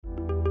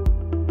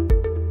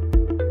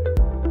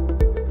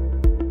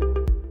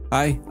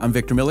Hi, I'm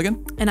Victor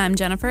Milligan. And I'm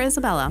Jennifer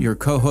Isabella. Your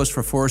co-host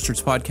for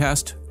Forrester's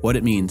podcast, What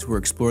It Means. We'll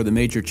explore the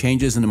major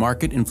changes in the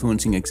market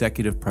influencing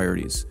executive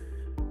priorities.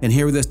 And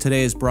here with us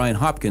today is Brian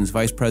Hopkins,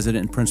 Vice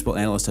President and Principal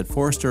Analyst at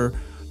Forrester,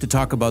 to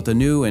talk about the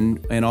new and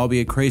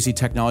albeit crazy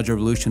technology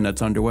revolution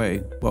that's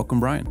underway.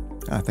 Welcome, Brian.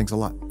 Thanks a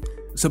lot.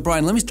 So,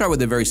 Brian, let me start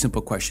with a very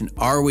simple question.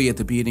 Are we at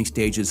the beginning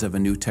stages of a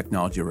new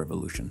technology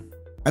revolution?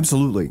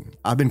 Absolutely.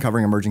 I've been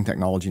covering emerging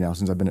technology now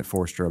since I've been at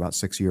Forrester about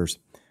 6 years.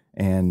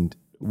 And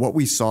what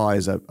we saw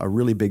is a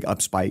really big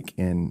upspike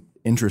in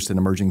interest in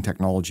emerging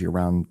technology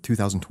around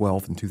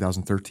 2012 and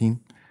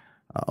 2013.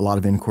 A lot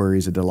of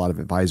inquiries, I did a lot of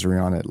advisory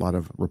on it, a lot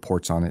of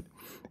reports on it.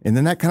 And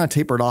then that kind of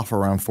tapered off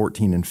around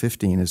 14 and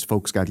 15 as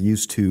folks got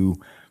used to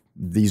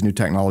these new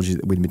technologies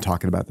that we'd been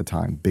talking about at the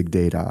time, big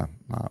data,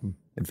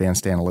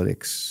 advanced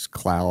analytics,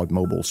 cloud,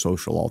 mobile,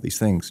 social, all these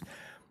things.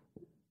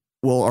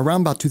 Well, around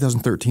about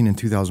 2013 and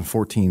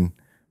 2014,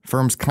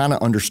 firms kind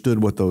of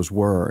understood what those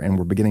were and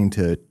were beginning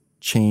to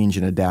change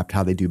and adapt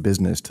how they do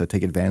business to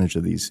take advantage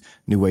of these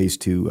new ways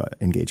to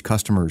engage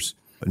customers,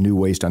 new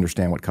ways to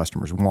understand what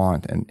customers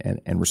want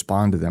and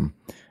respond to them.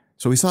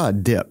 So we saw a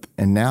dip.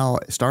 And now,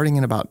 starting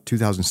in about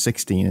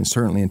 2016 and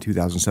certainly in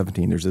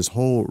 2017, there's this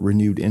whole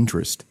renewed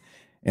interest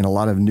in a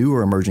lot of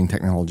newer emerging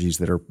technologies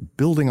that are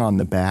building on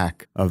the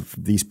back of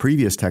these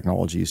previous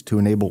technologies to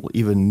enable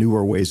even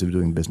newer ways of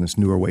doing business,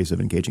 newer ways of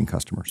engaging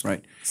customers.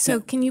 Right. So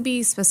can you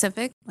be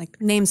specific?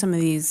 Like name some of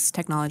these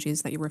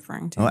technologies that you're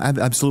referring to. Oh,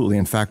 absolutely.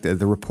 In fact,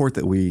 the report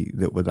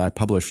that I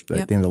published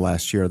at the end of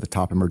last year, the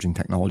top emerging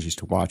technologies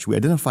to watch, we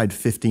identified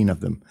 15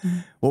 of them. Mm-hmm.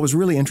 What was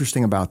really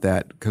interesting about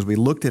that, because we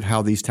looked at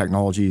how these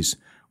technologies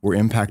were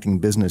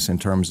impacting business in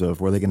terms of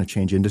were they going to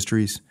change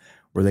industries?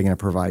 Were they going to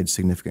provide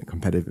significant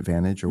competitive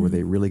advantage, or were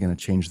they really going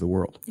to change the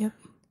world? Yep.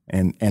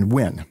 And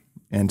when?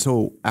 And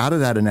so out of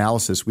that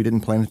analysis, we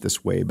didn't plan it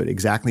this way, but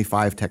exactly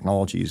 5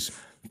 technologies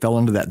fell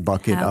into that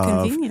bucket How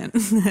of convenient.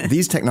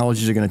 these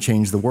technologies are going to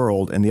change the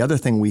world. And the other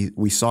thing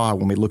we saw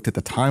when we looked at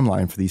the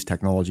timeline for these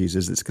technologies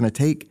is it's going to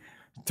take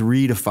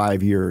 3 to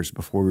 5 years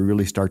before we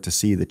really start to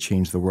see the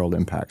change the world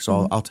impact.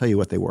 So I'll tell you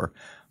what they were.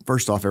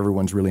 First off,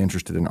 everyone's really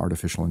interested in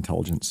artificial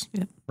intelligence,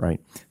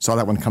 right? Saw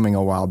that one coming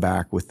a while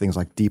back with things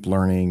like deep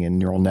learning and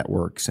neural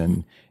networks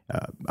and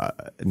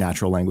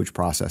natural language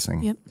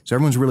processing. Yep. So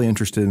everyone's really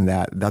interested in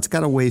that. That's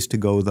got a ways to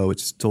go, though.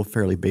 It's still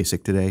fairly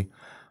basic today.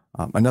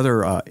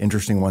 Another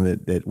interesting one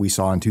that we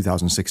saw in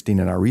 2016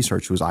 in our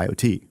research was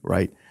IoT,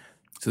 right?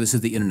 So this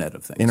is the Internet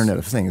of Things. Internet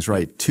of Things,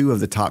 right. 2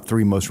 of the top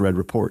 3 most read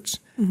reports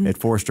at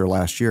Forrester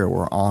last year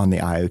were on the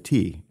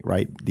IoT,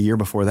 right? The year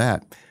before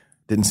that,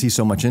 didn't see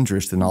so much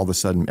interest, and all of a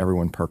sudden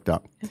everyone perked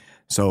up.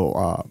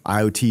 So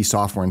IoT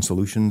software and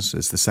solutions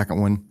is the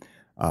second one.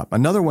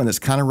 Another one that's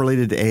kind of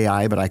related to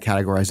AI, but I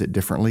categorize it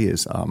differently,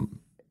 is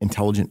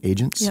intelligent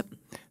agents. Yep.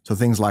 So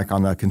things like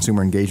on the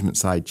consumer engagement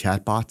side,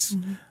 chatbots,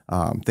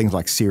 things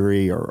like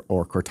Siri or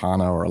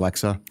Cortana or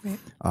Alexa, right.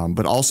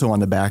 But also on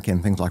the back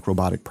end, things like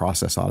robotic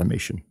process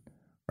automation.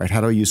 Right?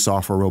 How do I use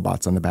software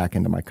robots on the back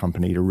end of my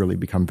company to really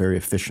become very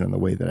efficient in the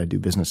way that I do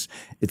business?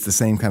 It's the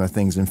same kind of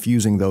things,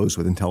 infusing those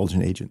with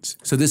intelligent agents.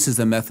 So this is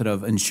the method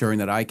of ensuring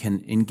that I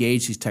can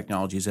engage these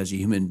technologies as a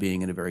human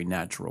being in a very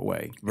natural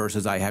way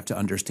versus I have to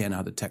understand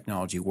how the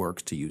technology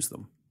works to use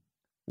them.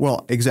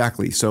 Well,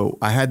 exactly. So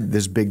I had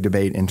this big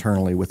debate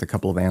internally with a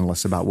couple of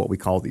analysts about what we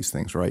call these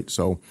things, right?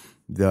 So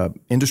the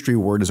industry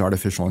word is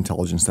artificial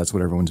intelligence. That's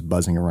what everyone's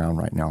buzzing around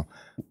right now.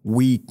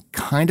 We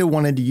kind of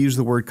wanted to use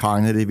the word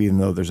cognitive, even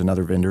though there's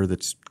another vendor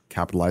that's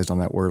capitalized on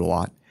that word a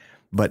lot.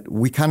 But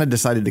we kind of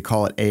decided to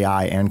call it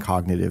AI and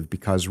cognitive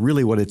because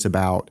really what it's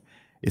about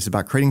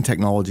creating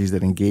technologies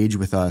that engage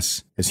with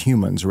us as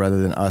humans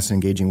rather than us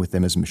engaging with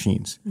them as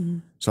machines. Mm-hmm.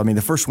 So, I mean,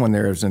 the first one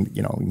there is,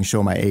 you can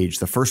show my age.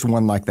 The first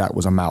one like that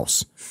was a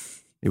mouse.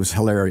 It was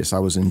hilarious. I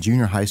was in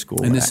junior high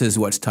school. And this is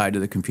what's tied to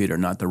the computer,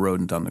 not the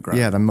rodent on the ground.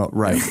 Yeah,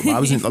 right. I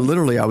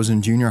was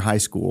in junior high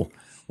school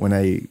when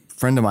a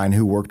friend of mine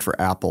who worked for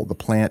Apple, the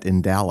plant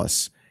in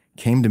Dallas,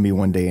 came to me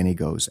one day and he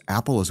goes,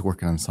 "Apple is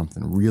working on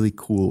something really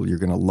cool. You're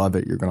going to love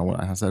it. You're going to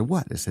want it." I said,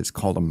 "What?" It's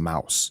called a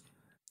mouse.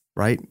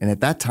 Right? And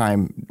at that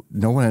time,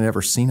 no one had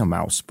ever seen a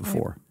mouse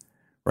before.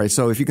 Right?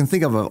 So if you can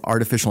think of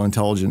artificial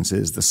intelligence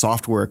as the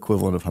software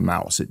equivalent of a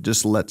mouse, it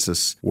just lets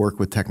us work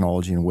with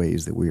technology in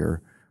ways that we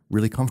are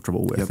really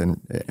comfortable with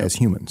as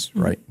humans,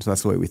 right? So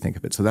that's the way we think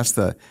of it. So that's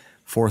the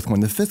fourth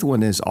one. The fifth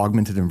one is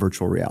augmented and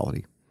virtual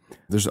reality.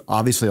 There's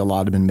obviously a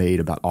lot been made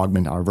about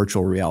our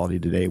virtual reality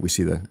today. We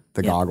see the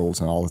goggles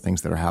and all the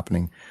things that are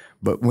happening.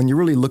 But when you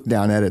really look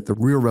down at it, the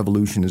real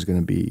revolution is going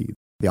to be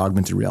the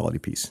augmented reality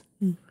piece.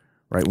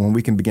 Right? When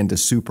we can begin to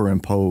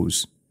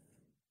superimpose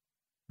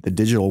the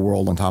digital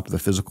world on top of the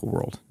physical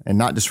world, and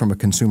not just from a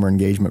consumer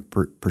engagement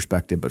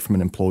perspective, but from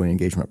an employee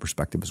engagement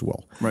perspective as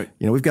well. Right.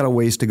 We've got a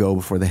ways to go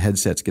before the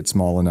headsets get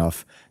small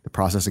enough, the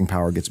processing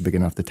power gets big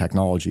enough, the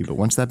technology. But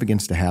once that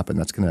begins to happen,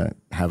 that's going to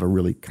have a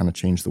really kind of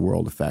change the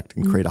world effect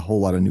and create a whole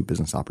lot of new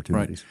business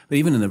opportunities. Right. But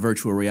even in the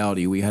virtual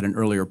reality, we had an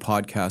earlier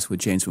podcast with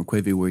James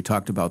McQuivey where we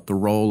talked about the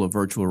role of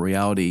virtual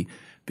reality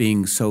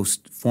being so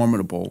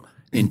formidable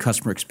in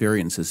customer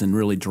experiences and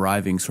really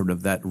driving sort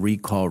of that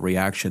recall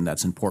reaction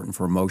that's important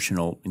for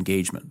emotional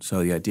engagement.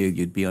 So the idea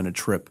you'd be on a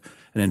trip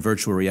and then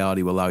virtual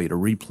reality will allow you to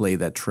replay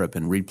that trip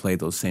and replay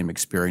those same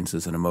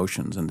experiences and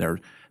emotions. And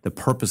the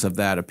purpose of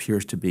that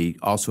appears to be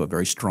also a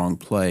very strong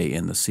play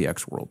in the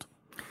CX world.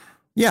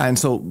 Yeah, and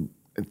so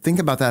think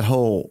about that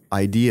whole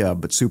idea,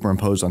 but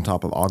superimposed on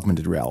top of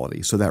augmented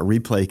reality. So that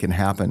replay can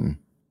happen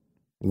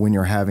when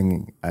you're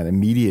having an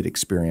immediate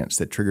experience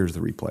that triggers the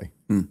replay.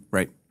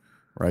 Right.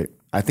 Right.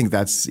 I think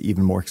that's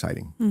even more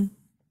exciting.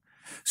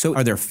 So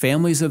are there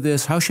families of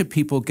this? How should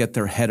people get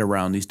their head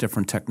around these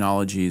different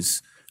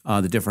technologies,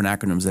 the different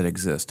acronyms that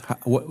exist?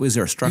 Is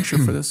there a structure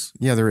for this?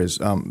 Yeah, there is.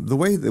 The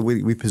way that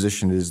we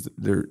position is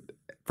there,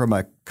 from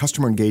a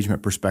customer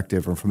engagement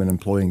perspective or from an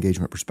employee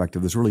engagement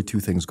perspective, there's really two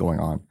things going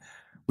on.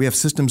 We have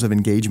systems of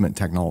engagement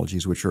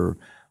technologies, which are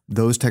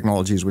those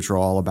technologies which are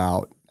all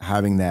about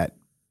having that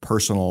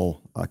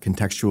personal,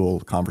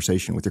 contextual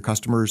conversation with your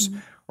customers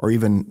or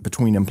even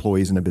between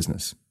employees in a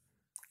business.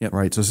 Yep.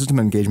 Right. So system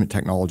of engagement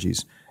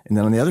technologies. And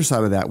then on the other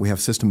side of that, we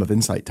have system of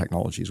insight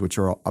technologies, which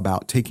are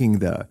about taking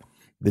the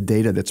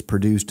data that's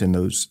produced in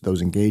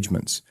those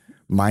engagements,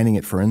 mining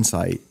it for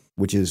insight,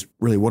 which is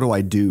really what do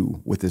I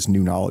do with this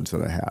new knowledge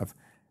that I have?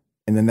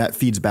 And then that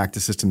feeds back to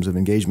systems of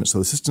engagement. So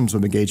the systems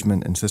of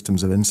engagement and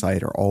systems of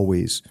insight are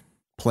always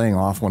playing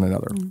off one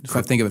another. If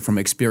I think of it from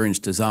experience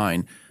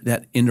design,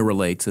 that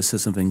interrelates to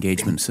systems of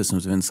engagement,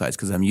 systems of insights,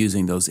 because I'm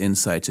using those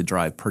insights to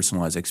drive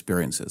personalized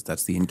experiences.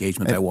 That's the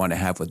engagement I want to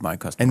have with my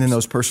customers. And then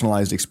those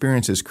personalized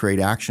experiences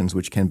create actions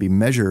which can be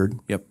measured.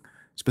 Yep.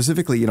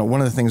 Specifically, one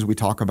of the things we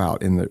talk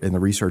about in the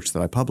research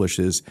that I publish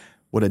is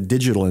what a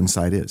digital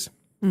insight is.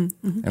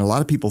 And a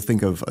lot of people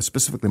think of,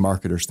 specifically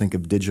marketers think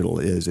of digital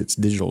it's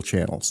digital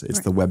channels. It's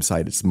the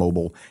website, it's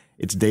mobile,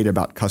 it's data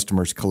about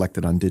customers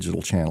collected on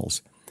digital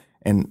channels.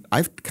 And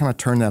I've kind of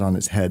turned that on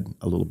its head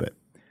a little bit.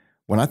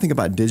 When I think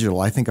about digital,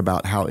 I think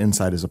about how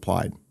insight is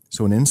applied.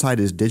 So an insight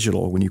is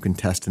digital when you can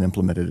test and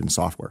implement it in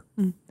software.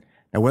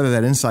 Now, whether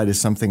that insight is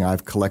something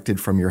I've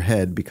collected from your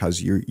head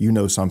because you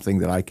know something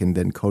that I can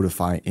then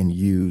codify and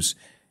use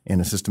in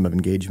a system of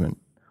engagement,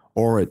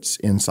 or it's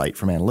insight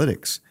from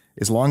analytics,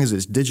 as long as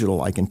it's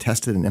digital, I can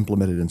test it and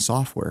implement it in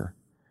software.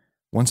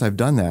 Once I've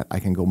done that, I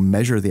can go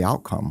measure the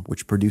outcome,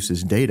 which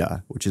produces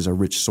data, which is a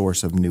rich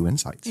source of new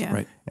insights. Yeah.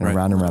 Right. And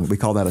around and around. We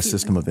call that a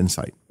system of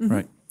insight.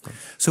 Right.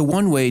 So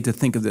one way to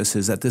think of this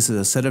is that this is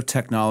a set of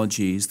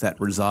technologies that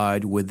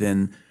reside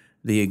within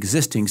the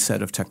existing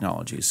set of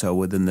technologies, so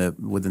within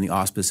the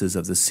auspices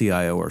of the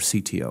CIO or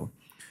CTO.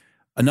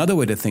 Another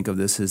way to think of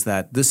this is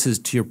that this is,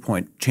 to your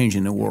point,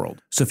 changing the world.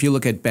 So if you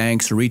look at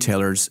banks or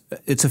retailers,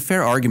 it's a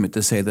fair argument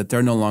to say that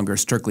they're no longer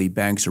strictly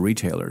banks or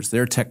retailers.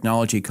 They're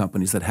technology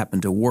companies that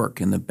happen to work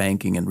in the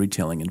banking and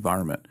retailing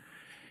environment.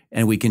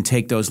 And we can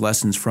take those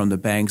lessons from the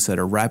banks that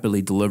are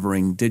rapidly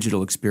delivering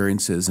digital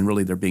experiences and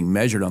really they're being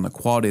measured on the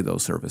quality of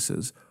those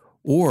services.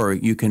 Or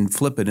you can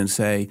flip it and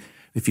say,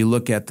 if you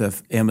look at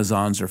the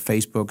Amazons or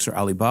Facebooks or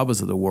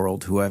Alibabas of the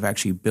world who have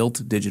actually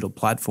built digital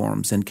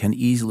platforms and can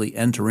easily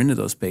enter into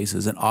those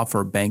spaces and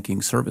offer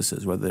banking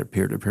services, whether they're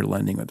peer-to-peer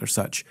lending or they're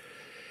such,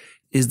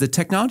 is the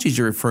technologies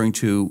you're referring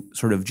to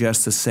sort of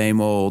just the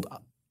same old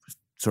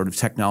sort of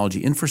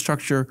technology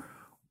infrastructure,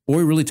 or are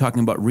we really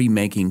talking about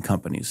remaking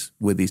companies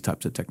with these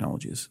types of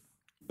technologies?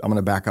 I'm going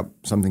to back up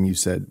something you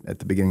said at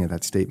the beginning of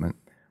that statement.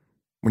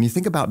 When you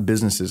think about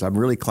businesses, I'm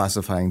really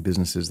classifying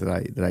businesses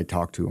that I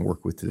talk to and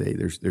work with today.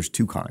 There's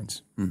two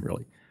kinds,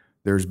 really.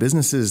 There's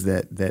businesses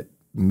that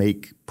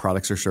make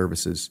products or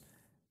services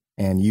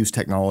and use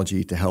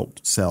technology to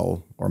help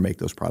sell or make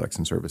those products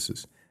and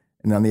services.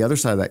 And on the other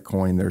side of that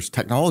coin, there's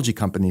technology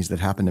companies that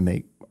happen to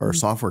make, or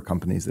software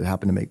companies that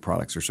happen to make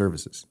products or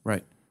services.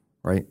 Right.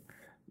 Right.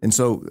 And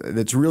so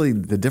that's really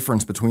the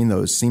difference between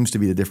those seems to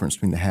be the difference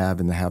between the have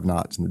and the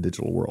have-nots in the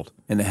digital world.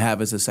 And the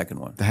have is the second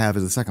one. The have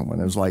is the second one.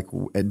 It was like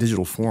at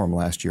Digital Forum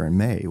last year in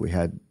May, we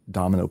had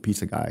Domino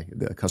Pizza guy,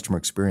 the customer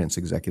experience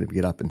executive,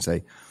 get up and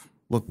say,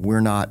 look,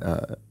 we're not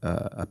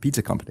a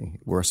pizza company.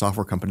 We're a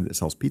software company that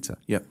sells pizza.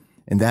 Yep.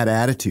 And that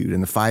attitude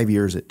and the 5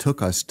 years it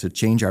took us to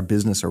change our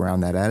business around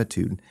that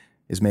attitude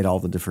has made all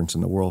the difference in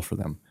the world for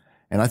them.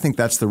 And I think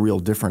that's the real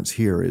difference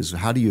here is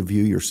how do you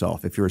view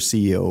yourself if you're a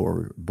CEO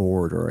or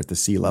board or at the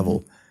C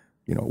level,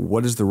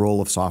 what is the role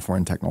of software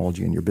and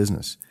technology in your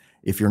business?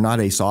 If you're not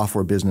a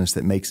software business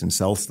that makes and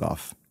sells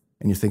stuff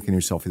and you're thinking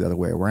yourself the other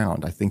way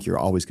around, I think you're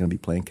always going to be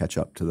playing catch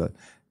up to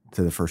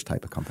the first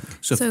type of company.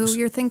 So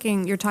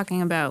you're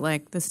talking about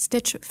like the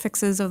Stitch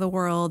Fixes of the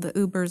world, the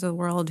Ubers of the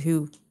world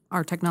who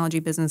are technology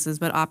businesses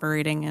but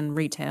operating in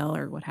retail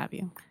or what have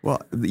you.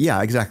 Well,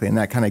 yeah, exactly. And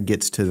that kind of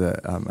gets to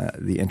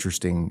the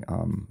interesting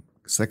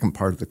second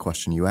part of the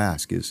question you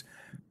ask is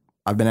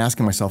I've been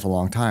asking myself a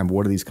long time,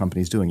 what are these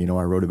companies doing?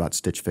 I wrote about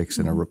Stitch Fix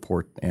in a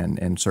report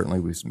and certainly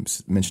we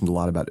mentioned a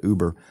lot about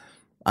Uber.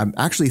 I'm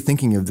actually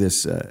thinking of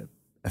this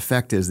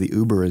effect as the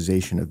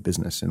Uberization of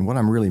business. And what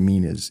I really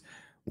mean is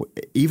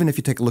even if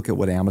you take a look at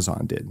what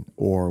Amazon did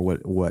or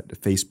what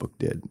Facebook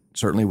did,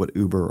 certainly what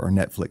Uber or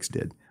Netflix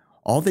did,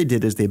 All they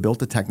did is they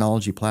built a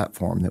technology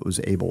platform that was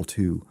able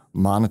to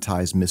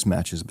monetize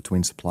mismatches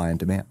between supply and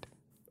demand.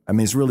 I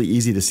mean, it's really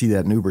easy to see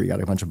that in Uber. You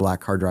got a bunch of black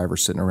car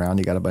drivers sitting around.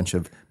 You got a bunch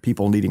of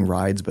people needing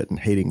rides but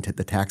hating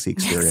the taxi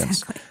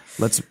experience.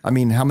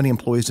 Exactly. How many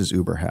employees does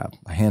Uber have?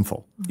 A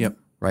handful. Yep.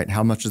 Right?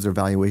 How much is their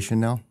valuation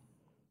now?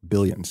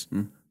 Billions.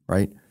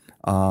 Right?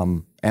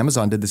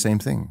 Amazon did the same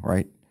thing,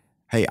 right?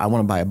 Hey, I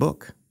want to buy a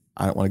book.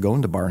 I don't want to go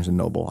into Barnes &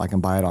 Noble. I can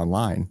buy it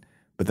online.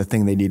 But the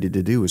thing they needed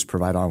to do is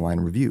provide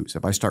online reviews.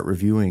 If I start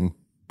reviewing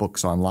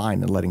books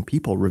online and letting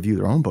people review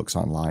their own books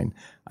online,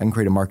 I can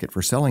create a market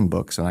for selling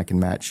books, and I can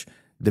match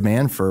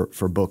demand for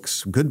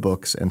books, good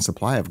books, and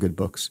supply of good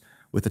books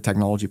with the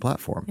technology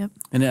platform. Yep.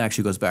 And it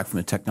actually goes back from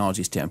a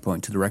technology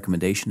standpoint to the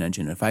recommendation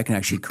engine. If I can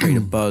actually create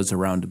a buzz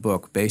around a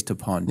book based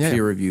upon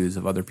peer reviews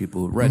of other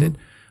people who read it,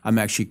 I'm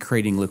actually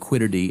creating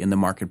liquidity in the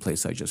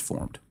marketplace I just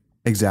formed.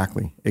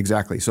 Exactly.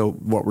 So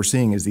what we're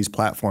seeing is these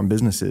platform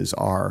businesses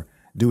are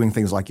doing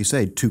things, like you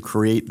say, to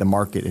create the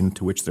market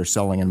into which they're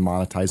selling and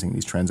monetizing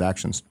these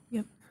transactions.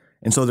 Yep.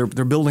 And so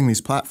they're building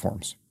these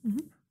platforms,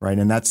 right?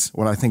 And that's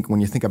what I think when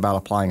you think about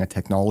applying a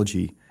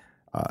technology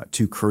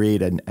to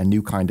create a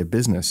new kind of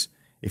business,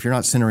 if you're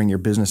not centering your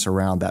business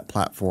around that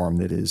platform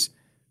that is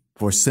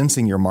for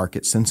sensing your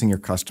market, sensing your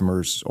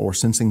customers, or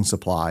sensing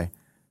supply,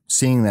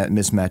 seeing that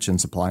mismatch in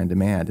supply and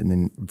demand, and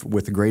then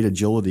with great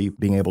agility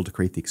being able to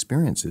create the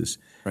experiences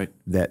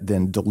that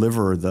then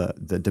deliver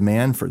the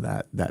demand for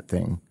that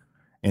thing,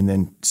 and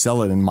then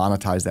sell it and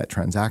monetize that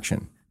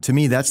transaction. To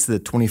me, that's the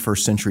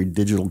 21st century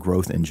digital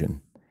growth engine.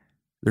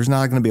 There's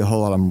not going to be a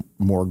whole lot of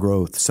more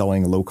growth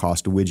selling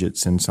low-cost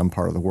widgets in some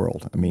part of the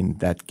world. I mean,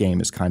 that game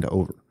is kind of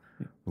over.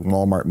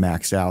 Walmart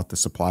maxed out the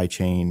supply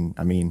chain.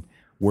 I mean,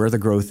 where the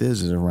growth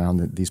is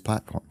around these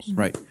platforms.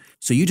 Right.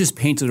 So you just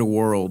painted a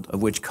world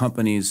of which the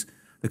companies,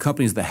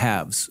 the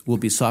haves, will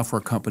be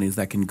software companies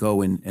that can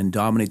go in and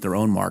dominate their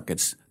own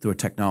markets through a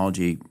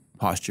technology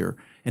posture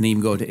and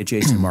even go to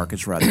adjacent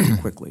markets rather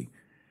quickly.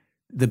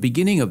 The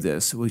beginning of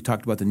this, we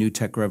talked about the new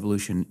tech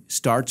revolution,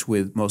 starts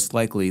with most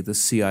likely the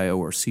CIO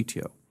or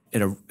CTO.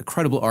 And a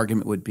credible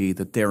argument would be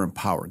that they're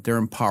empowered. They're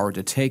empowered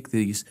to take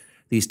these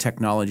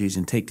technologies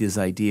and take these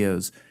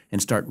ideas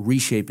and start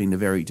reshaping the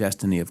very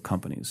destiny of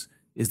companies.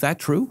 Is that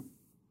true?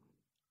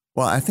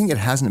 Well, I think it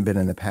hasn't been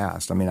in the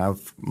past. I mean,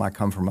 I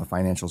come from a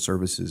financial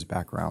services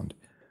background,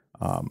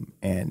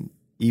 and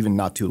even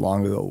not too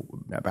long ago,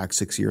 back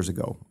 6 years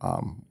ago,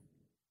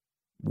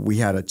 we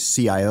had a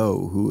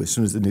CIO who, as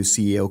soon as the new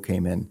CEO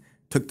came in,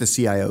 took the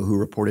CIO who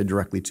reported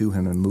directly to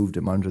him and moved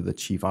him under the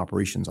chief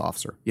operations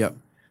officer. Yep.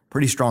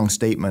 Pretty strong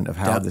statement of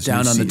how this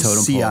down new on the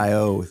totem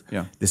CIO,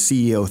 pole. The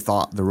CEO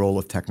thought the role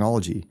of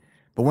technology.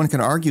 But one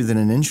can argue that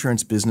an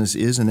insurance business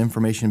is an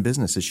information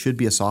business. It should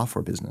be a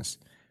software business.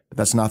 But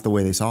that's not the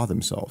way they saw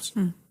themselves,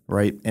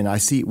 right? And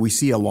we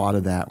see a lot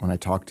of that when I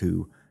talk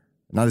to,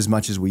 not as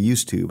much as we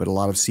used to, but a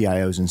lot of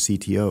CIOs and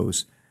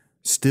CTOs.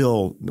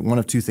 Still, one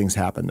of two things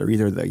happen. They're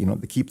either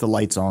the keep the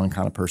lights on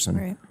kind of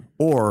person,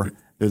 or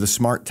they're the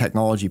smart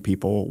technology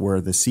people where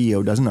the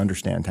CEO doesn't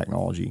understand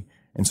technology.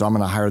 And so I'm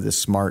going to hire this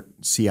smart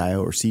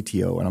CIO or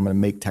CTO, and I'm going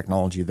to make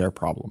technology their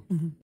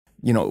problem.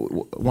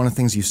 One of the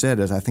things you said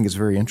is I think is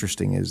very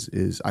interesting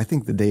is I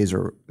think the days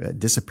are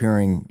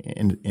disappearing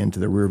into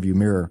the rearview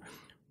mirror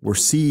where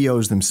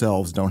CEOs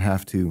themselves don't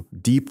have to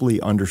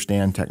deeply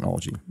understand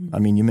technology. I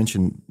mean, you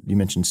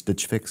mentioned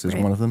Stitch Fix as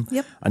one of them.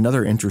 Yep.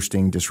 Another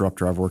interesting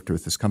disruptor I've worked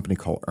with, this company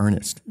called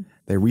Earnest.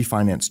 They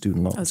refinance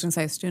student loans. I was going to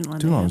say student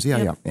loans. Student loans,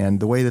 yeah. And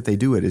the way that they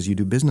do it is you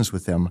do business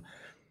with them,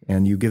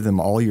 and you give them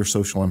all your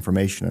social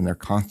information, and they're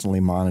constantly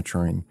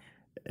monitoring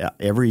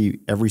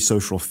every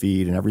social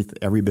feed and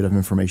every bit of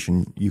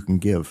information you can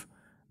give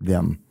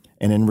them.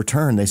 And in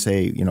return, they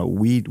say,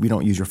 we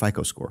don't use your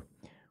FICO score.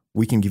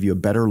 We can give you a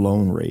better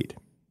loan rate,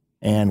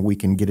 and we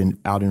can get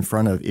out in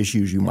front of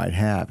issues you might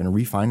have and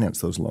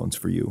refinance those loans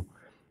for you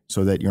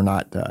so that you're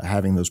not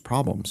having those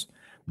problems.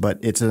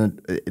 But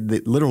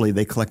literally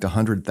they collect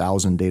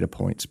 100,000 data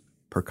points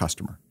per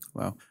customer.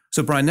 Wow.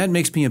 So, Brian, that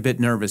makes me a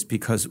bit nervous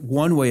because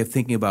one way of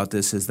thinking about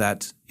this is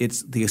that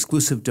it's the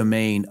exclusive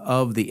domain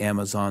of the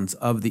Amazons,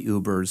 of the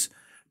Ubers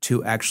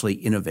to actually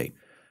innovate.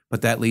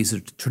 But that leaves the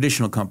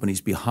traditional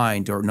companies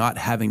behind or not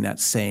having that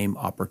same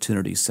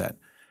opportunity set.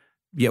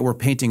 Yet we're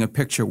painting a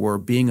picture where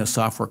being a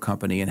software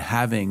company and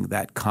having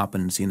that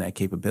competency and that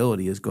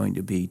capability is going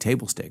to be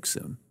table stakes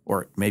soon,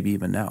 or maybe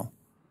even now.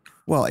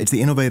 Well, it's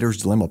the innovator's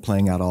dilemma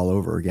playing out all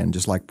over again,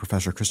 just like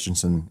Professor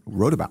Christensen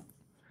wrote about.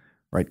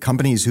 Right?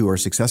 Companies who are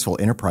successful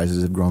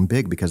enterprises have grown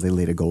big because they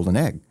laid a golden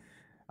egg.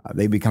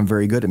 They become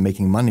very good at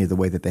making money the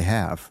way that they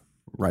have,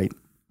 right?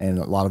 And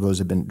a lot of those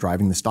have been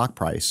driving the stock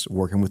price,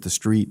 working with the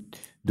street,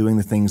 doing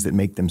the things that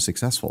make them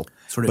successful.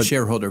 Sort of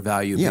shareholder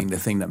value being the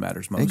thing that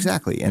matters most.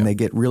 Exactly. And they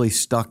get really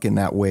stuck in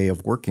that way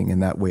of working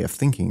and that way of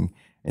thinking.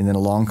 And then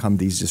along come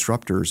these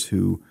disruptors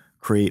who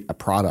create a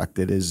product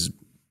that is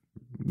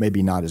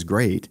maybe not as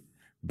great,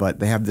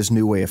 but they have this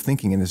new way of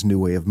thinking and this new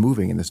way of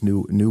moving and this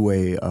new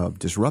way of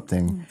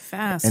disrupting.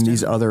 Fast. And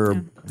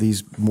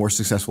these more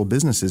successful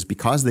businesses,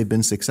 because they've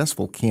been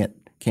successful, can't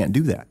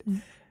do that.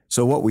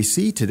 So what we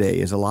see today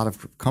is a lot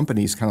of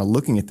companies kind of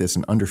looking at this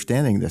and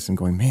understanding this and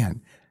going, man,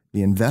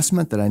 the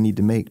investment that I need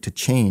to make to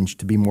change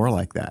to be more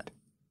like that,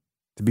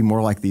 to be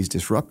more like these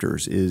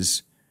disruptors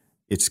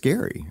it's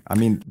scary. I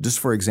mean, just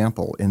for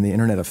example, in the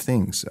Internet of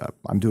Things,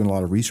 I'm doing a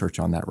lot of research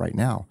on that right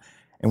now.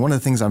 And one of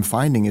the things I'm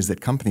finding is that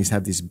companies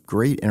have these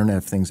great Internet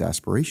of Things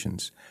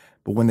aspirations.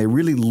 But when they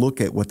really look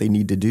at what they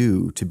need to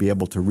do to be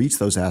able to reach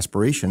those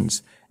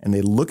aspirations, and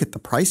they look at the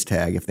price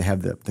tag, if they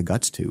have the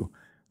guts to,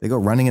 they go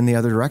running in the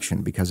other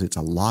direction because it's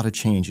a lot of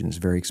change and it's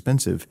very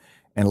expensive.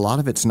 And a lot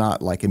of it's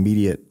not like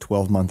immediate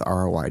 12-month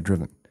ROI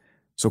driven.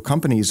 So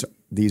companies,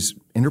 these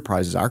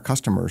enterprises, our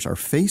customers are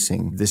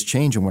facing this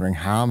change and wondering,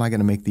 how am I going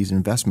to make these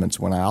investments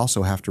when I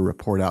also have to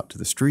report out to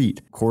the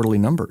street quarterly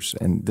numbers?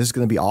 And this is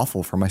going to be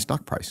awful for my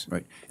stock price.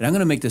 Right. And I'm going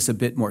to make this a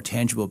bit more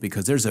tangible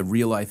because there's a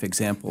real-life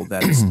example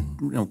that is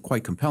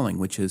quite compelling,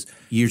 which is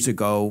years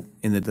ago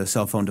in the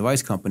cell phone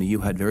device company, you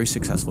had very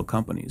successful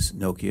companies,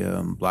 Nokia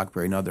and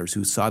BlackBerry and others,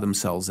 who saw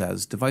themselves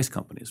as device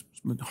companies,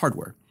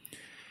 hardware.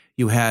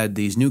 You had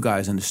these new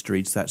guys in the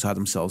streets that saw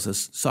themselves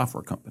as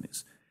software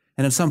companies.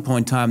 And at some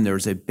point in time, there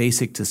was a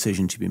basic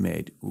decision to be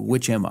made.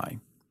 Which am I?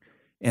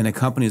 And the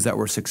companies that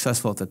were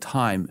successful at the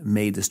time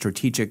made the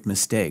strategic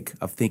mistake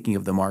of thinking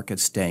of the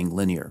market staying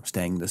linear,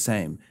 staying the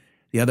same.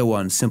 The other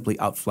ones simply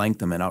outflanked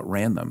them and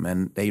outran them,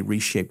 and they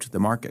reshaped the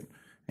market.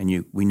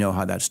 And we know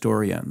how that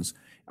story ends.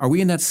 Are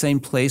we in that same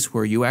place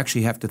where you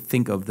actually have to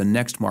think of the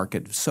next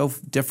market so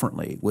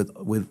differently with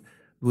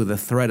a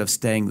threat of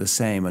staying the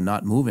same and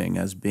not moving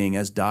as being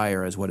as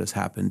dire as what has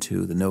happened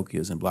to the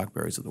Nokias and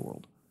BlackBerries of the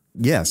world?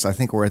 Yes, I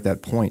think we're at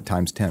that point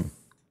times 10.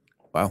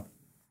 Wow.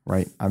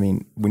 Right. I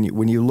mean,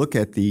 when you look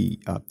at the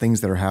things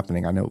that are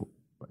happening, I know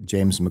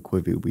James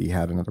McQuivey, we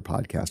had another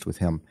podcast with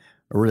him.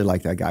 I really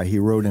like that guy. He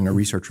wrote in a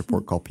research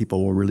report called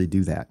People Will Really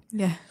Do That.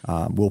 Yeah.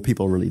 Will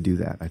People Really Do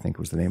That, I think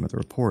was the name of the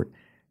report.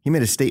 He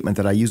made a statement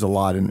that I use a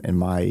lot in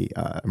my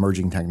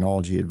emerging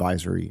technology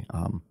advisory,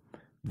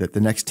 that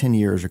the next 10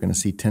 years are going to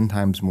see 10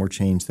 times more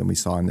change than we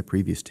saw in the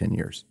previous 10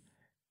 years.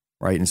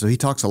 Right. And so he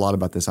talks a lot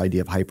about this idea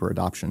of hyper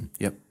adoption.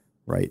 Yep.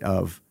 Right,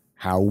 of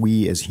how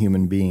we as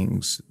human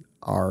beings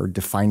are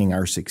defining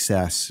our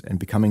success and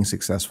becoming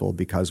successful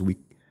because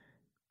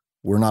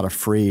we're not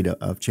afraid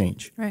of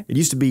change. Right. It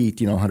used to be,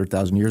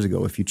 100,000 years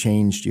ago, if you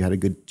changed, you had a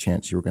good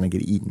chance you were going to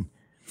get eaten.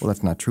 Well,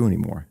 that's not true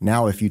anymore.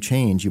 Now, if you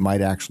change, you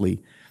might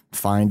actually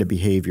find a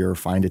behavior,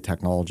 find a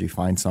technology,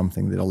 find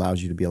something that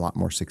allows you to be a lot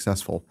more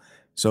successful.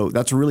 So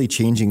that's really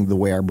changing the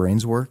way our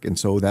brains work. And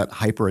so that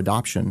hyper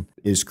adoption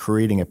is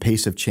creating a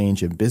pace of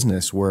change in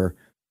business where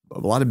a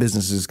lot of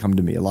businesses come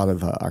to me, a lot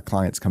of our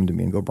clients come to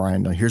me and go,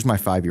 Brian, here's my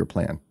 5-year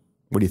plan.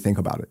 What do you think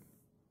about it?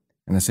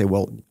 And I say,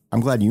 well,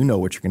 I'm glad you know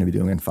what you're going to be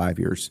doing in 5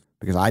 years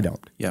because I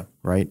don't. Yeah.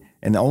 Right?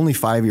 And the only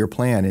 5-year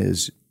plan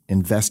is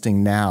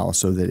investing now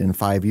so that in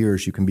 5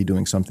 years you can be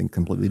doing something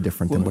completely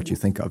different than what you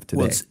think of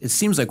today. Well, it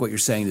seems like what you're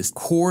saying is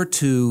core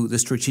to the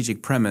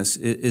strategic premise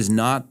is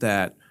not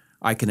that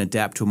I can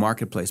adapt to a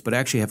marketplace, but I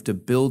actually have to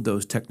build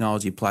those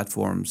technology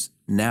platforms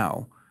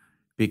now.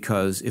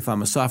 Because if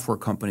I'm a software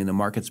company and the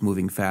market's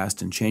moving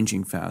fast and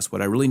changing fast,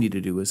 what I really need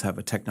to do is have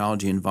a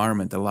technology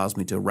environment that allows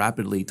me to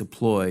rapidly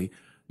deploy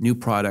new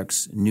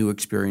products, new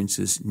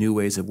experiences, new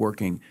ways of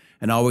working,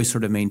 and always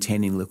sort of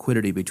maintaining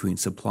liquidity between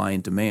supply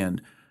and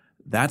demand.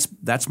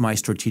 That's my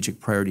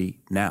strategic priority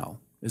now.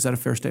 Is that a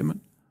fair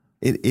statement?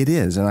 It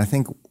is. And I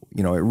think,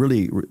 it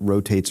really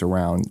rotates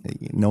around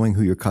knowing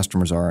who your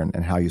customers are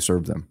and how you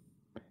serve them.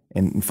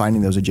 And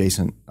finding those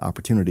adjacent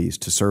opportunities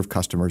to serve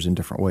customers in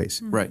different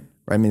ways. Right.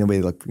 I mean, the way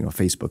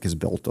Facebook has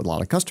built a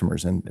lot of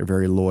customers and they're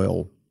very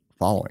loyal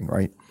following,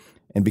 right?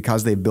 And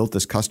because they've built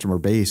this customer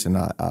base and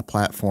a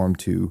platform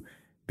to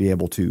be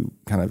able to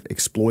kind of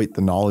exploit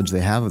the knowledge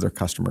they have of their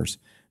customers,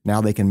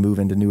 now they can move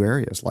into new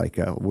areas like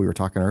we were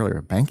talking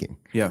earlier, banking.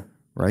 Yeah.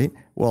 Right?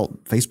 Well,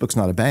 Facebook's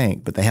not a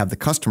bank, but they have the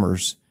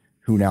customers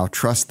who now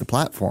trust the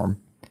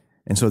platform.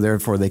 And so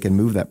therefore they can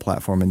move that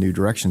platform in new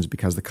directions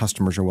because the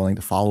customers are willing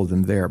to follow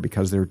them there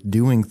because they're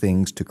doing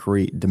things to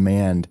create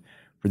demand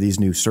for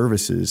these new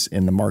services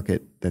in the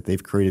market that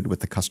they've created with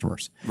the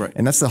customers. Right.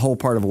 And that's the whole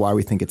part of why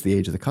we think it's the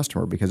age of the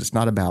customer, because it's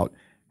not about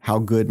how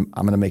good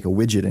I'm going to make a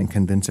widget and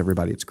convince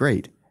everybody it's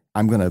great.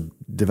 I'm going to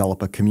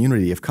develop a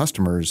community of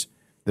customers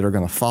that are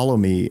going to follow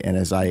me, and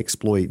as I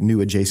exploit new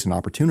adjacent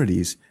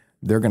opportunities,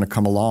 they're going to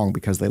come along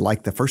because they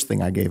like the first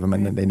thing I gave them,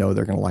 and then they know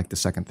they're going to like the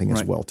second thing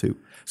as well too.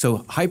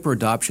 So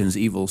hyper-adoption's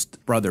evil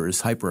brother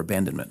is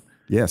hyper-abandonment.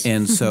 Yes.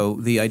 And so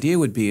the idea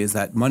would be is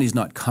that money's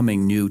not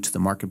coming new to the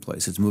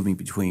marketplace. It's moving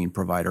between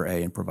provider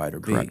A and provider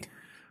B. Correct.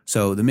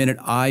 So the minute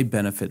I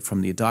benefit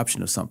from the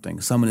adoption of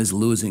something, someone is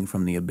losing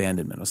from the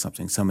abandonment of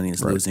something. Someone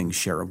is losing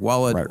share of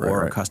wallet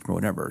or a customer,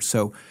 whatever.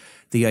 So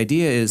the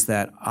idea is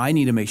that I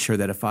need to make sure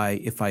that if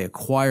I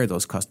acquire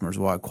those customers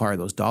or I acquire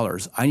those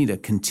dollars, I need to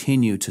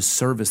continue to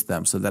service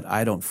them so that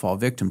I don't fall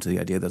victim to the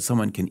idea that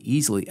someone can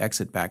easily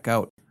exit back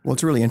out. Well,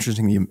 it's really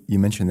interesting you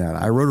mentioned that.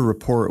 I wrote a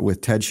report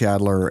with Ted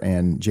Shadler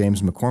and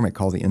James McCormick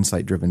called The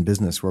Insight-Driven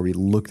Business, where we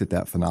looked at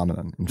that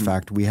phenomenon. In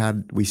fact,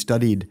 we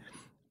studied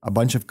a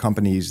bunch of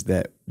companies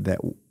that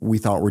we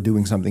thought were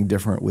doing something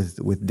different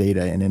with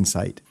data and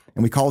insight.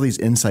 And we call these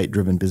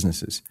insight-driven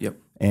businesses. Yep.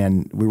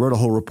 And we wrote a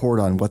whole report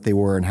on what they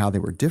were and how they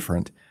were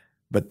different.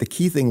 But the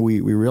key thing we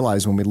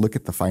realized when we look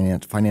at the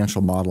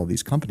financial model of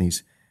these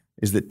companies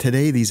is that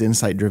today these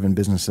insight-driven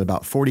businesses,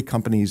 about 40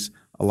 companies,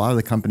 a lot of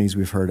the companies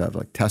we've heard of,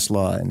 like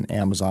Tesla and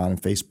Amazon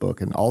and Facebook,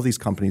 and all these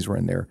companies were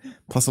in there,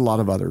 plus a lot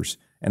of others,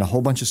 and a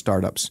whole bunch of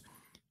startups.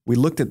 We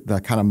looked at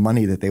the kind of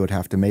money that they would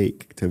have to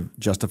make to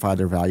justify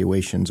their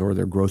valuations or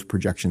their growth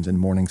projections in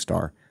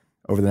Morningstar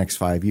over the next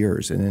 5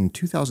 years. And in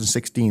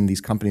 2016,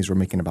 these companies were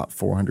making about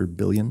 $400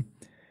 billion,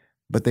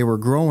 but they were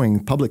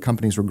growing, public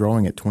companies were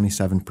growing at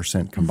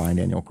 27% combined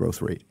annual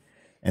growth rate.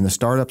 And the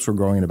startups were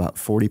growing at about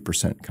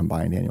 40%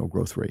 combined annual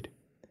growth rate,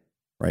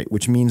 right?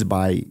 Which means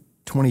by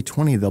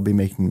 2020, they'll be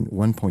making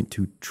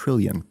 $1.2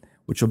 trillion,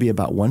 which will be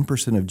about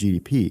 1% of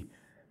GDP.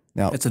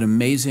 Now, it's an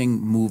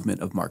amazing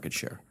movement of market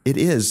share. It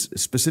is,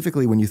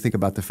 specifically when you think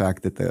about the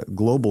fact that the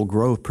global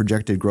growth,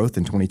 projected growth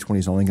in 2020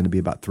 is only going to be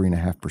about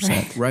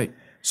 3.5%. Right.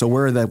 So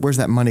where's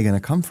that money going to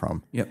come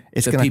from? Yep.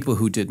 It's the people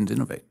who didn't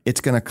innovate.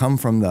 It's going to come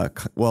from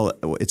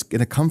it's going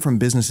to come from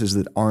businesses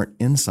that aren't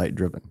insight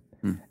driven.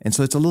 And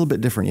so it's a little bit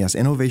different. Yes,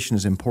 innovation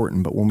is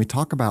important, but when we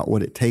talk about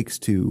what it takes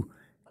to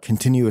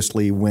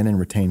continuously win and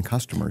retain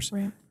customers,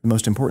 the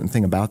most important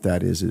thing about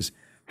that is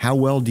how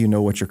well do you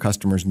know what your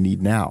customers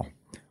need now?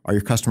 Are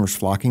your customers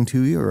flocking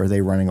to you, or are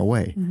they running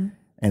away?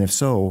 And if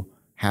so,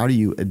 how do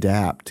you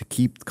adapt to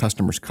keep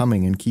customers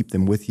coming and keep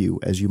them with you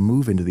as you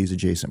move into these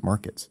adjacent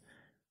markets,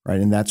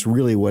 right? And that's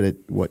really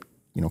what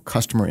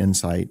customer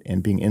insight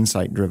and being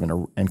insight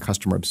driven and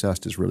customer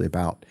obsessed is really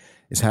about,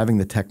 is having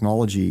the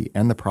technology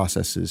and the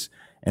processes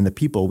and the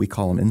people, we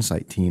call them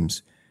insight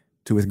teams,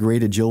 to with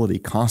great agility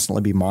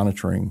constantly be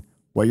monitoring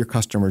what your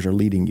customers are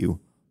leading you,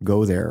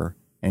 go there,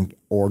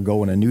 or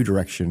go in a new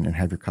direction and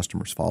have your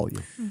customers follow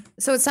you.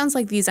 So it sounds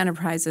like these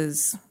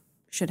enterprises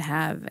should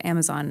have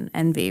Amazon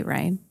envy,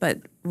 right?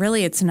 But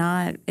really it's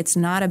not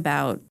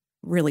about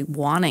really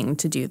wanting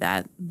to do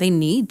that. They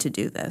need to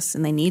do this,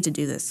 and they need to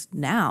do this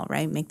now,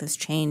 right? Make this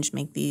change,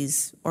 make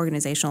these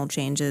organizational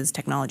changes,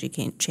 technology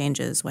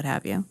changes, what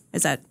have you.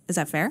 Is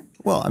that fair?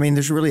 Well, I mean,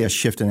 there's really a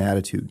shift in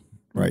attitude,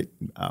 right?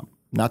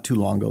 Not too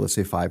long ago, let's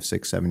say 5,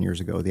 6, 7 years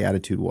ago, the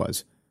attitude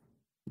was,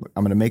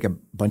 I'm going to make a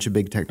bunch of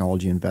big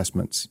technology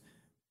investments.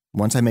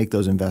 Once I make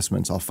those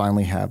investments, I'll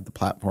finally have the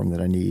platform that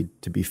I need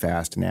to be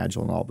fast and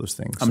agile and all those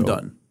things. I'm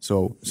done.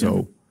 So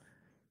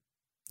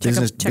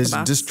business,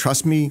 just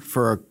trust me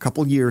for a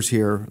couple years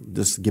here.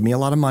 Just give me a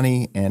lot of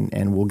money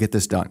and we'll get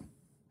this done.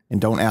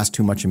 And don't ask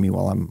too much of me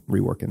while I'm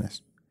reworking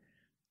this.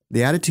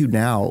 The attitude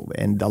now,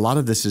 and a lot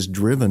of this is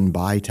driven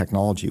by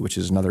technology, which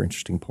is another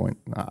interesting point.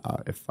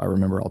 If I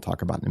remember, I'll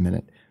talk about in a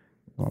minute.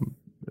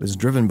 Is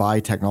driven by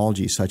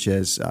technology such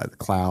as the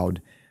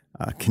cloud,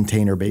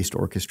 container-based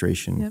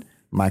orchestration,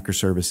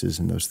 microservices,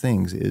 and those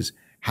things. Is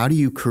how do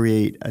you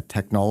create a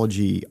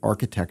technology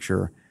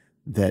architecture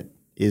that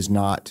is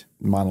not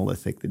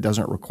monolithic, that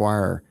doesn't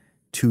require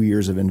 2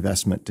 years of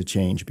investment to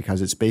change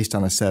because it's based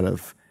on a set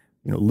of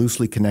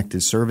loosely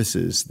connected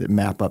services that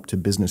map up to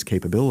business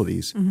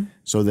capabilities,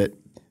 so that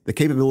the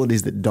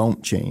capabilities that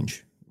don't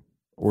change,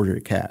 order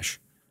to cash,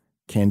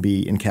 can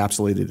be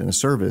encapsulated in a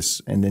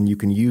service, and then you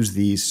can use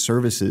these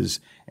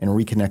services and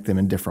reconnect them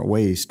in different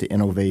ways to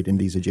innovate in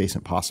these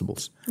adjacent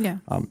possibles. Yeah.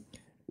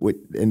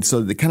 And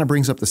so that kind of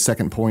brings up the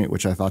second point,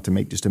 which I thought to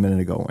make just a minute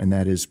ago, and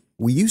that is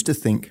we used to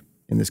think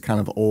in this kind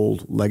of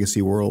old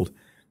legacy world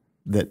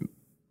that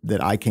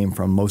I came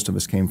from, most of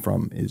us came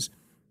from, is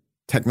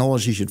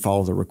technology should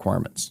follow the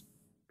requirements,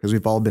 because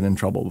we've all been in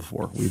trouble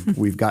before.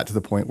 We've got to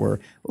the point where,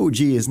 oh,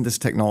 gee, isn't this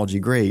technology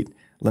great?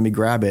 Let me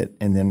grab it,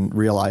 and then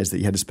realize that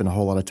you had to spend a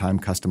whole lot of time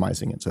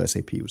customizing it. So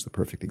SAP was the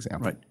perfect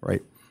example,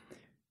 right?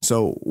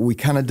 So we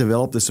kind of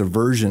developed this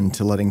aversion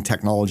to letting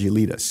technology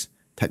lead us.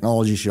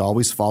 Technology should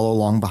always follow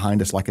along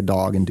behind us like a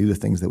dog and do the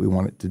things that we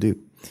want it to do.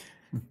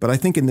 But I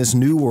think in this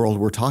new world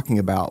we're talking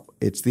about,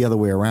 it's the other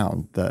way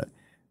around.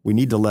 We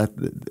need to let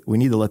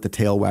the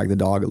tail wag the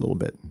dog a little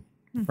bit,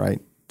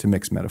 right? To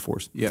mix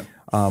metaphors. Yeah.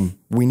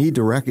 We need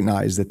to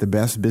recognize that the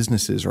best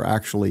businesses are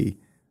actually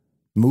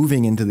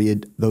moving into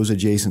those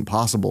adjacent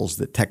possibles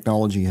that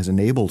technology has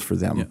enabled for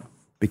them,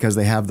 because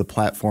they have the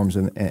platforms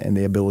and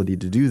the ability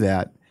to do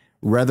that.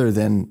 Rather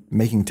than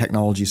making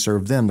technology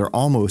serve them, they're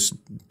almost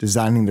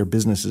designing their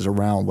businesses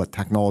around what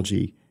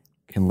technology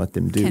can let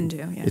them do.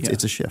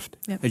 It's a shift.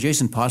 Yep.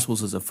 Adjacent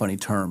possibles is a funny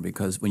term,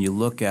 because when you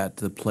look at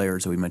the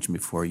players that we mentioned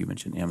before, you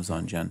mentioned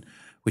Amazon, Jen,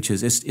 which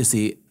is it's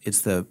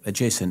the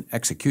adjacent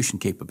execution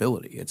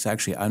capability. It's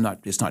actually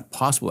it's not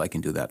possible I can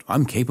do that.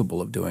 I'm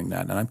capable of doing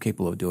that, and I'm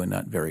capable of doing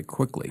that very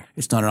quickly.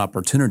 It's not an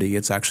opportunity.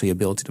 It's actually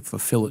ability to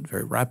fulfill it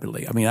very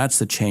rapidly. I mean, that's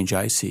the change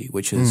I see,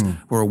 which is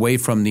we're away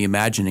from the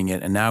imagining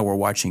it, and now we're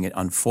watching it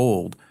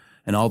unfold,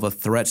 and all the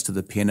threats to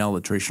the P&L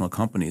of traditional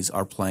companies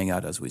are playing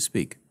out as we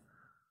speak.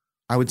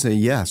 I would say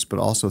yes, but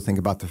also think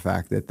about the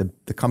fact that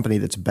the company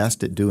that's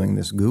best at doing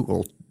this,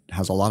 Google,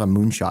 has a lot of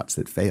moonshots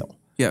that fail.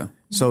 Yeah.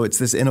 So it's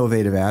this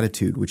innovative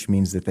attitude, which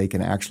means that they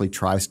can actually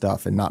try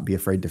stuff and not be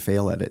afraid to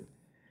fail at it.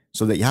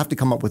 So that you have to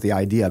come up with the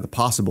idea, the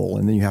possible,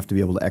 and then you have to be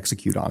able to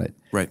execute on it.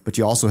 Right. But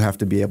you also have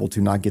to be able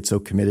to not get so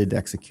committed to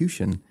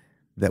execution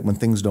that when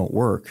things don't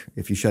work,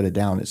 if you shut it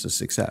down, it's a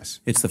success.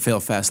 It's the fail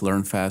fast,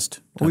 learn fast.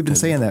 Well, we've been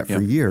saying that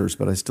for years,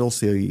 but I still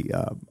see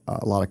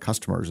a lot of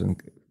customers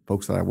and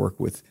folks that I work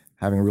with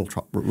having real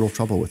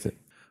trouble with it.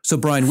 So,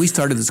 Brian, we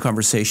started this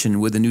conversation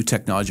with the new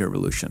technology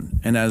revolution.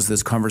 And as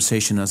this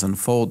conversation has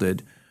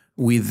unfolded,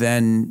 we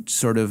then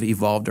sort of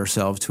evolved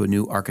ourselves to a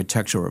new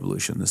architectural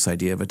revolution, this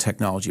idea of a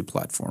technology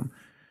platform.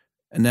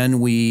 And then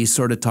we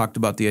sort of talked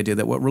about the idea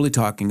that what we're really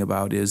talking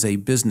about is a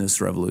business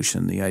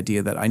revolution, the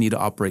idea that I need to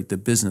operate the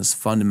business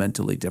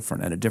fundamentally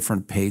different at a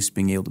different pace,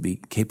 being able to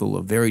be capable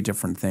of very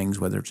different things,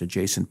 whether it's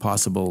adjacent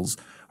possibles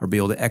or be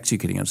able to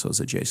execute against those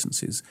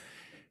adjacencies.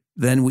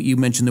 Then you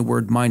mentioned the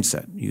word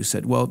mindset. You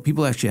said, well,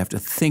 people actually have to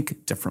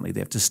think differently. They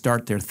have to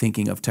start their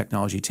thinking of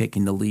technology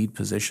taking the lead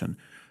position.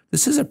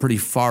 This is a pretty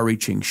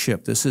far-reaching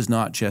shift. This is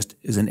not just,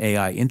 is an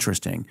AI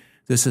interesting?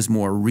 This is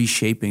more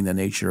reshaping the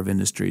nature of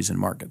industries and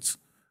markets.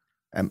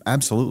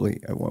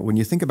 Absolutely. When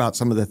you think about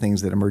some of the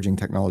things that emerging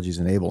technology is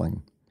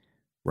enabling,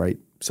 right?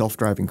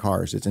 Self-driving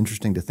cars. It's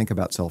interesting to think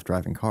about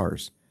self-driving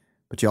cars,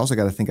 but you also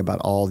got to think about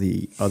all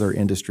the other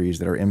industries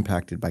that are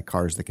impacted by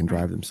cars that can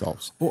drive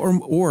themselves.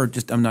 Or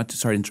just, I'm not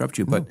sorry to interrupt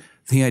you, but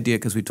the idea,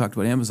 because we talked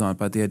about Amazon,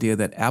 but the idea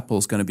that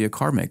Apple's going to be a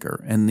car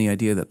maker, and the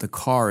idea that the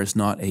car is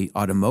not an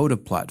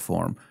automotive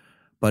platform,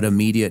 but a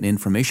media and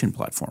information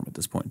platform at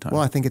this point in time.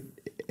 Well, I think,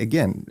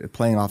 again,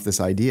 playing off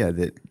this idea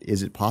that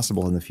is it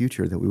possible in the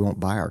future that we won't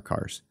buy our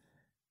cars?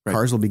 Right.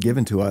 Cars will be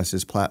given to us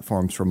as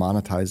platforms for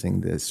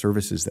monetizing the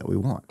services that we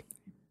want,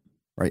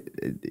 right?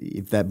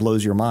 If that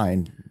blows your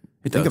mind,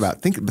 think about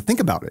it. Think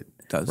about it.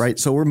 It does. Right?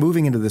 So we're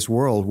moving into this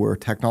world where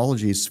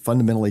technology is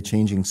fundamentally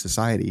changing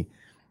society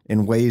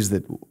in ways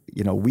that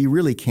we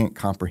really can't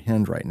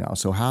comprehend right now.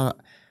 So how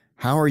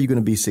are you going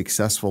to be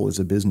successful as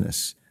a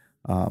business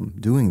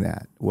doing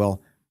that? Well,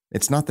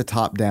 it's not the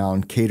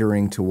top-down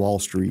catering to Wall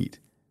Street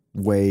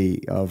way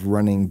of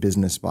running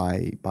business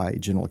by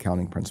general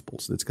accounting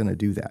principles that's going to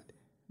do that.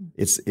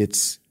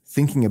 It's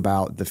thinking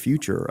about the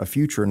future, a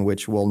future in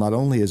which, well, not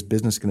only is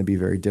business going to be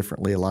very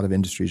differently, a lot of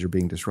industries are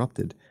being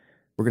disrupted.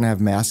 We're going to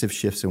have massive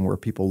shifts in where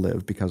people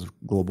live because of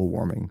global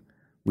warming.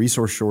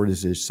 Resource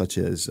shortages such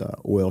as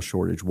oil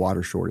shortage,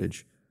 water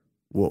shortage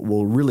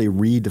will really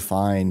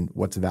redefine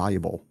what's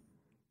valuable.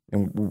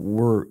 And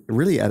we're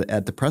really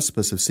at the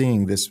precipice of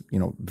seeing this,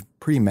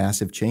 pretty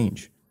massive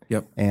change.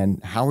 Yep.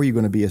 And how are you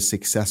going to be a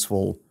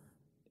successful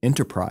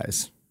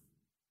enterprise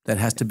that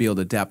has to be able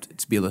to adapt,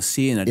 to be able to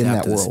see and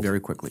adapt to this very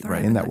quickly,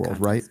 right? In that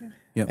world, right?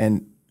 Yep.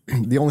 And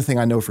the only thing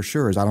I know for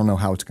sure is I don't know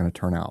how it's going to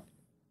turn out.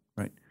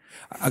 Right.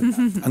 I'm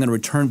going to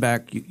return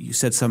back. You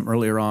said something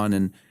earlier on,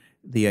 and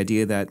the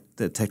idea that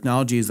the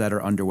technologies that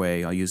are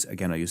underway, I'll use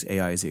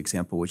AI as the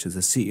example, which is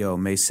the CEO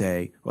may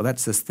say, well,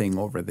 that's this thing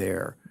over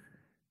there.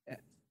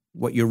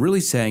 What you're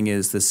really saying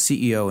is the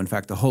CEO, in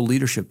fact, the whole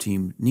leadership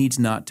team needs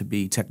not to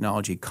be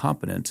technology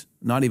competent,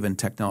 not even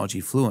technology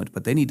fluent,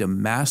 but they need to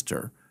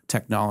master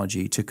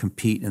technology to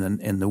compete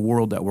in the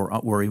world that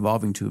we're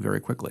evolving to very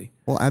quickly.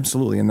 Well,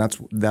 absolutely, and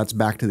that's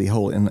back to the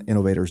whole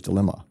innovator's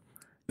dilemma.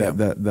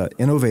 The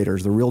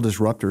innovators, the real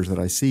disruptors that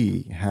I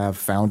see, have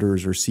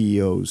founders or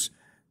CEOs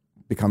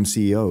become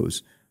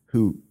CEOs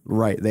who,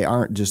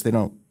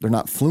 they're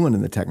not fluent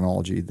in the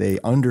technology. They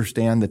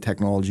understand the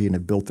technology and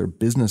have built their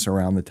business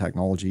around the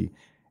technology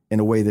in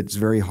a way that's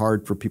very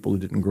hard for people who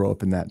didn't grow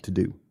up in that to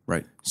do.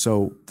 Right.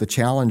 So the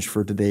challenge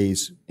for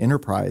today's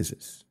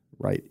enterprises,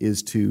 right,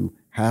 is to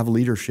have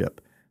leadership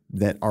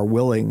that are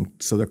willing,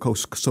 so they're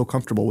so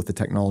comfortable with the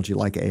technology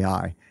like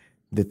AI,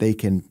 that they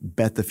can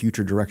bet the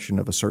future direction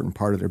of a certain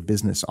part of their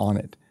business on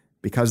it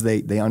because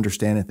they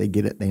understand it, they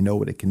get it, they know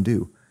what it can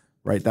do.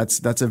 Right,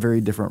 that's a very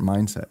different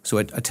mindset. So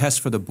a test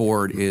for the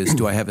board is,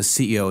 do I have a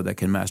CEO that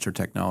can master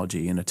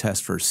technology? And a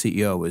test for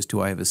CEO is,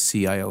 do I have a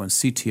CIO and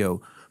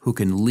CTO who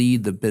can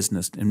lead the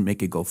business and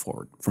make it go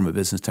forward from a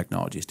business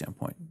technology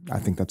standpoint? I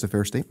think that's a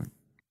fair statement.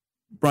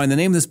 Brian, the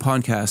name of this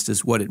podcast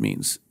is What It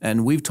Means.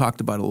 And we've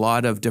talked about a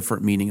lot of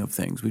different meaning of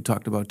things. We've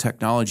talked about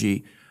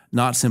technology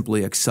not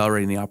simply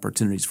accelerating the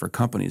opportunities for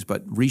companies,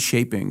 but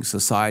reshaping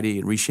society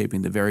and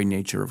reshaping the very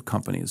nature of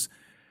companies.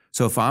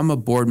 So if I'm a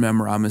board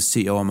member, I'm a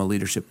CEO, I'm a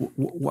leadership,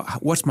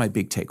 what's my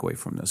big takeaway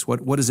from this?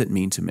 What does it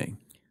mean to me?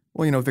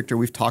 Well, Victor,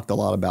 we've talked a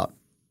lot about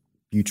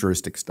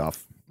futuristic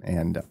stuff,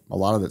 and a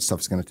lot of that stuff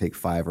is going to take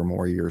 5 or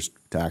more years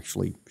to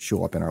actually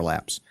show up in our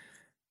laps.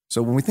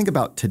 So when we think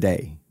about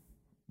today,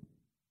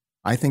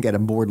 I think at a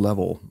board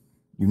level,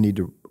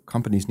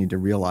 companies need to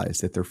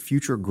realize that their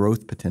future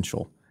growth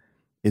potential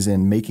is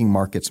in making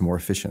markets more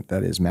efficient,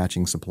 that is,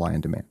 matching supply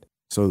and demand.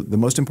 So the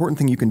most important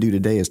thing you can do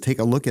today is take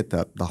a look at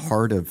the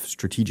heart of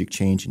strategic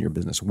change in your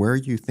business, where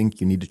you think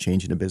you need to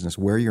change in a business,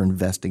 where you're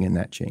investing in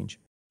that change.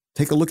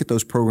 Take a look at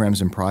those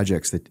programs and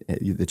projects that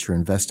you're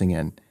investing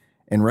in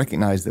and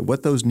recognize that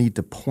what those need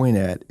to point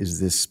at is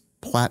this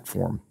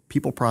platform,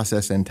 people,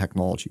 process, and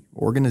technology,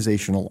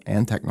 organizational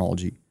and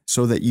technology,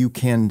 so that you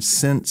can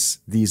sense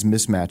these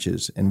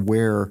mismatches and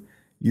where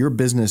your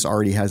business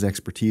already has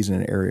expertise in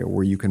an area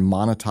where you can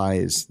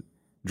monetize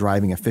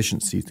driving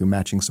efficiency through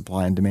matching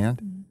supply and demand.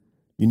 Mm-hmm.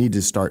 You need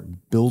to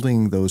start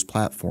building those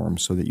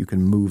platforms so that you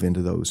can move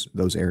into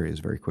those areas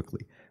very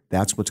quickly.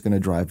 That's what's going to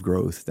drive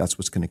growth. That's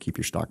what's going to keep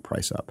your stock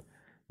price up.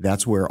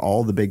 That's where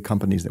all the big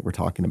companies that we're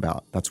talking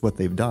about, that's what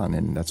they've done,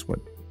 and that's what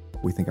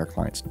we think our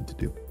clients need to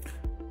do.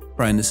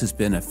 Brian, this has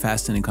been a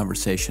fascinating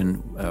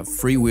conversation.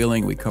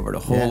 Freewheeling, we covered a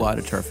whole lot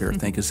of turf here.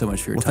 Thank you so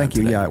much for your time thank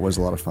you. today. Yeah, it was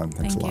a lot of fun.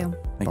 Thanks a lot.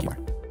 Thank you.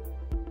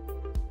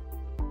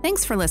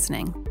 Thanks for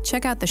listening.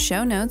 Check out the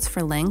show notes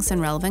for links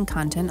and relevant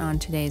content on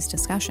today's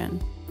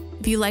discussion.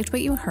 If you liked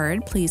what you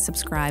heard, please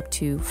subscribe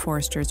to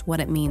Forrester's What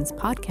It Means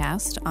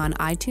podcast on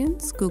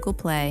iTunes, Google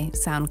Play,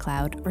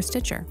 SoundCloud, or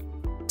Stitcher.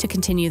 To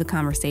continue the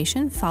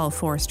conversation, follow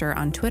Forrester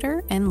on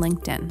Twitter and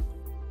LinkedIn.